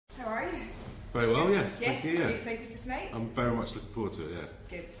Very well, yes. Thank you, Are you excited for tonight? I'm very much looking forward to it, yeah.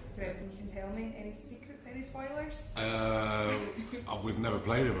 Good. Is there anything you can tell me? Any secrets, any spoilers? We've never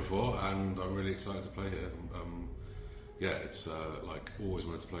played here before, and I'm really excited to play here. It's like always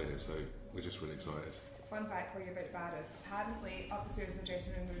wanted to play here, so we're just really excited. Fun fact for you about Barrowlands, apparently upstairs in the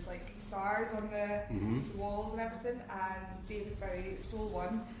dressing room there was like stars on the walls and everything, and David Bowie stole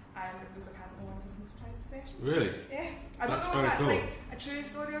one, and it was apparently one of his most prized possessions. Really? Yeah. I don't That's know very if that's cool. like a true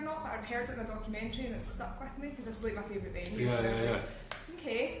story or not, but I've heard it in a documentary and it's stuck with me because it's like my favourite thing. Yeah.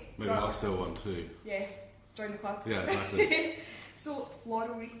 Okay. Maybe so, I'll steal one too. Yeah. Join the club. Yeah, exactly. So,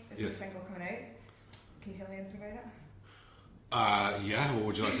 Laurel Wreath is Yes. the single coming out. Can you tell me anything about it? Yeah, what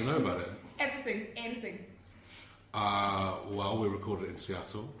would you like to know about it? Everything, anything. Well, we recorded it in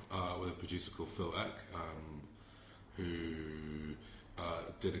Seattle with a producer called Phil Eck, who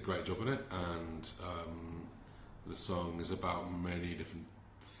did a great job on it, and the song is about many different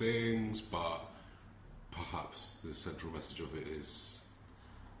things, but perhaps the central message of it is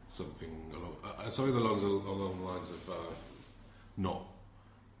something along the lines of not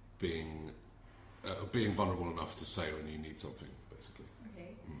being vulnerable enough to say when you need something, basically.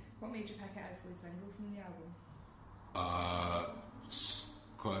 Okay. What made you pick it as the lead single from the album?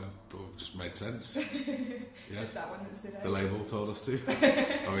 Just made sense. Yeah. Just that one that stood out. The label told us to.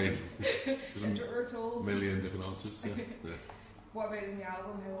 I mean, there's a million different answers. Yeah. What about the new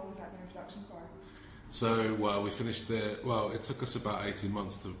album? How long was that in production for? So, we finished it. Well, it took us about 18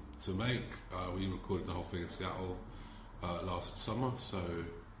 months to make. We recorded the whole thing in Seattle last summer. So,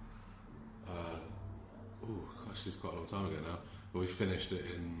 gosh, it's quite a long time ago now. But we finished it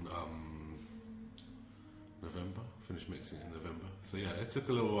in November. Finished mixing it in November. So yeah, it took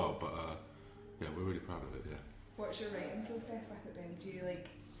a little while, but we're really proud of it. Yeah. What's your writing process with it then? Do you like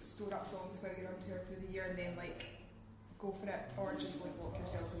store up songs while you're on tour through the year and then like go for it, or do you like lock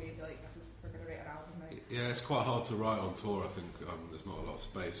yourselves away and be like, we're going to write an album now? Yeah, it's quite hard to write on tour. I think there's not a lot of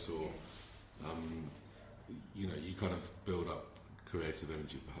space, or you kind of build up creative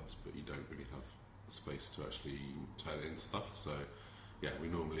energy perhaps, but you don't really have space to actually turn it into stuff. So yeah, we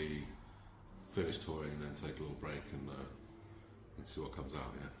normally finish touring and then take a little break and see what comes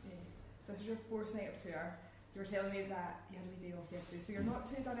out. Yeah. So this is your fourth night of tour. You were telling me that you had a wee day off yesterday, so you're not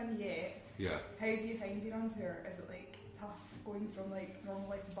too done in yet. Yeah. How do you find being on tour? Is it like tough going from like normal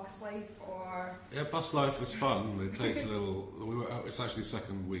life to bus life, or? Yeah, bus life is fun. It takes a little. It's actually the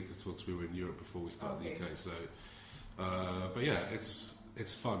second week of tour because we were in Europe before we started the UK. So, but yeah, it's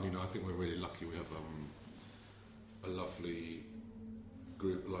fun. I think we're really lucky. We have a lovely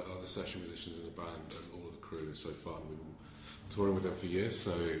group, like other session musicians in the band, and all of the crew is so fun. We've been touring with them for years,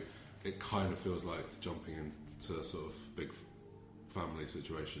 so it kind of feels like jumping into a sort of big family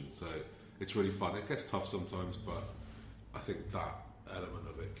situation. So it's really fun. It gets tough sometimes, but I think that element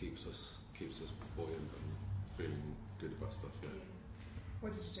of it keeps us buoyant and feeling good about stuff. Yeah.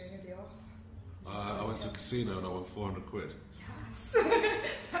 What did you do on your day off? I went to a casino and I won 400 quid. Yes,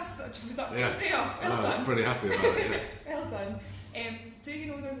 that's such a productive day off. Well I was done. pretty happy about it. Yeah. Well done. Do you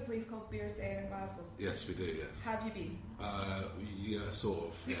know there's a place called Bears Den in Glasgow? Yes, we do. Yes. Have you been? Yeah, sort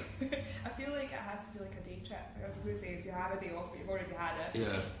of. Yeah. I feel like it has to be like a day trip. I was going to say if you have a day off, but you've already had it.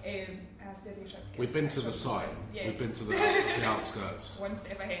 Yeah. It has to be a day trip. We've been to the site. Yeah. We've been to the outskirts. One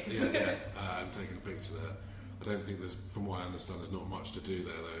step ahead. Yeah. And taken a picture there. I don't think from what I understand, there's not much to do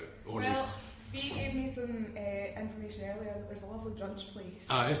there though. Or at least. Fee gave me some information earlier that there's a lovely brunch place.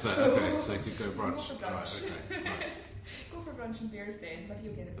 Is there? So okay, so you could go brunch. Go for brunch. Right, okay, nice. Go for brunch in Bears Den, maybe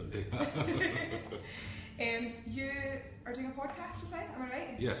you'll get it. You are doing a podcast just now, am I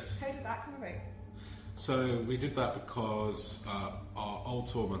right? Yes. How did that come about? So we did that because our old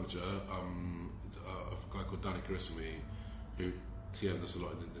tour manager, a guy called Danny Carissimi, who TM'd us a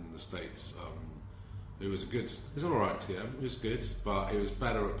lot in the States, he was an alright TM, he was good, but he was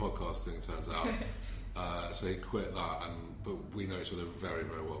better at podcasting, it turns out. So he quit that, but we know each other very,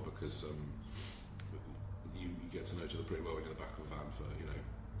 very well because you get to know each other pretty well when you're in the back of a van for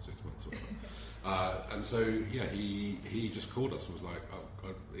 6 months or whatever. And so yeah, he just called us and was like,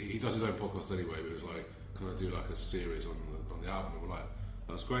 he does his own podcast anyway, but he was like, can I do like a series on the album? And we're like,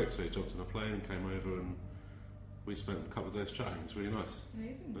 that's great. So he jumped on a plane and came over, and we spent a couple of days chatting. It was really nice.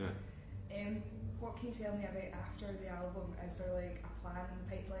 Amazing. Yeah. What can you tell me about after the album? Is there like a plan in the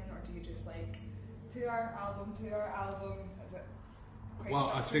pipeline, or do you just like tour album? Is it quite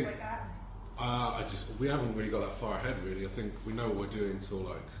structured like that? We haven't really got that far ahead, really. I think we know what we're doing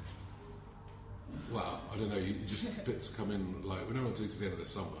till I don't know, just bits come in, like, we know what to do to the end of the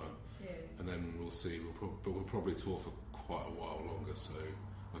summer, and then we'll see, but we'll probably tour for quite a while longer, so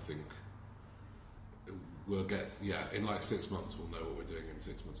I think we'll get, in like 6 months we'll know what we're doing in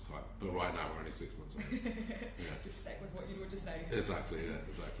 6 months' time. But right now we're only 6 months away. Yeah. Just stick with what you know just now. Exactly, yeah,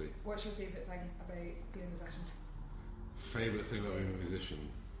 exactly. What's your favourite thing about being a musician? Favourite thing about being a musician?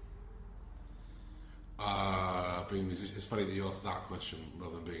 Being a musician. It's funny that you asked that question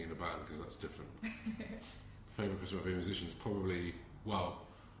rather than being in a band, because that's different. Favourite question about being a musician is probably,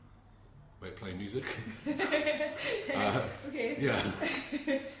 playing music. Okay. Yeah.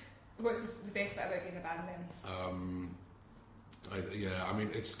 What's the best bit about being in a band then?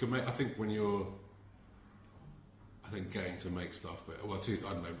 It's. I think when you're, getting to make stuff,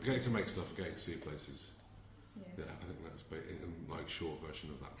 getting to make stuff, getting to see places. Yeah, I think that's in short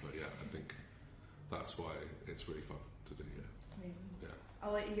version of that. But I think that's why it's really fun to do. Yeah. Amazing. Yeah.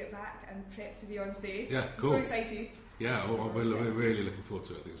 I'll let you get back and prep to be on stage. Yeah, cool. So excited. Yeah, we're really looking forward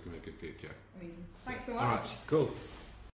to it. I think it's going to be a good gig. Yeah. Amazing. Thanks so much. All right, cool.